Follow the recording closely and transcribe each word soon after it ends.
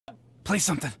Play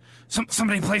something.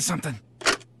 Somebody play something.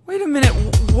 Wait a minute,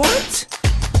 what?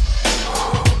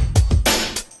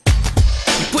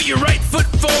 You put your right foot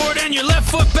forward and your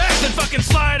left foot back, then fucking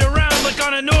slide around like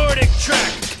on a Nordic track.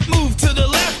 Move to the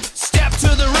left, step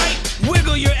to the right,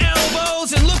 wiggle your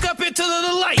elbows and look up into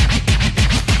the light.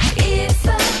 It's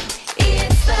the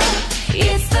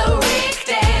Rick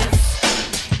dance.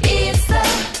 It's the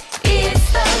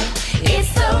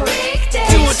Rick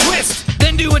dance. Do a twist,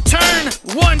 then do a turn.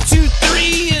 1, 2, 3,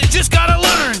 you just gotta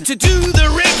learn. To do the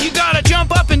Rick, you gotta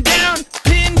jump up and down,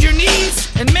 bend your knees,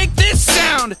 and make this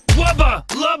sound. Wubba,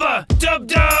 lubba, dub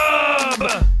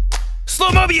dub.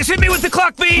 Slow Mobius, hit me with the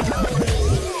clock beat.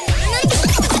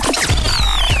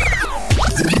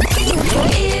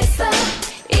 It's the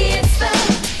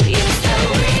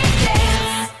Rick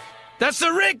dance. That's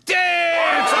the Rick dance.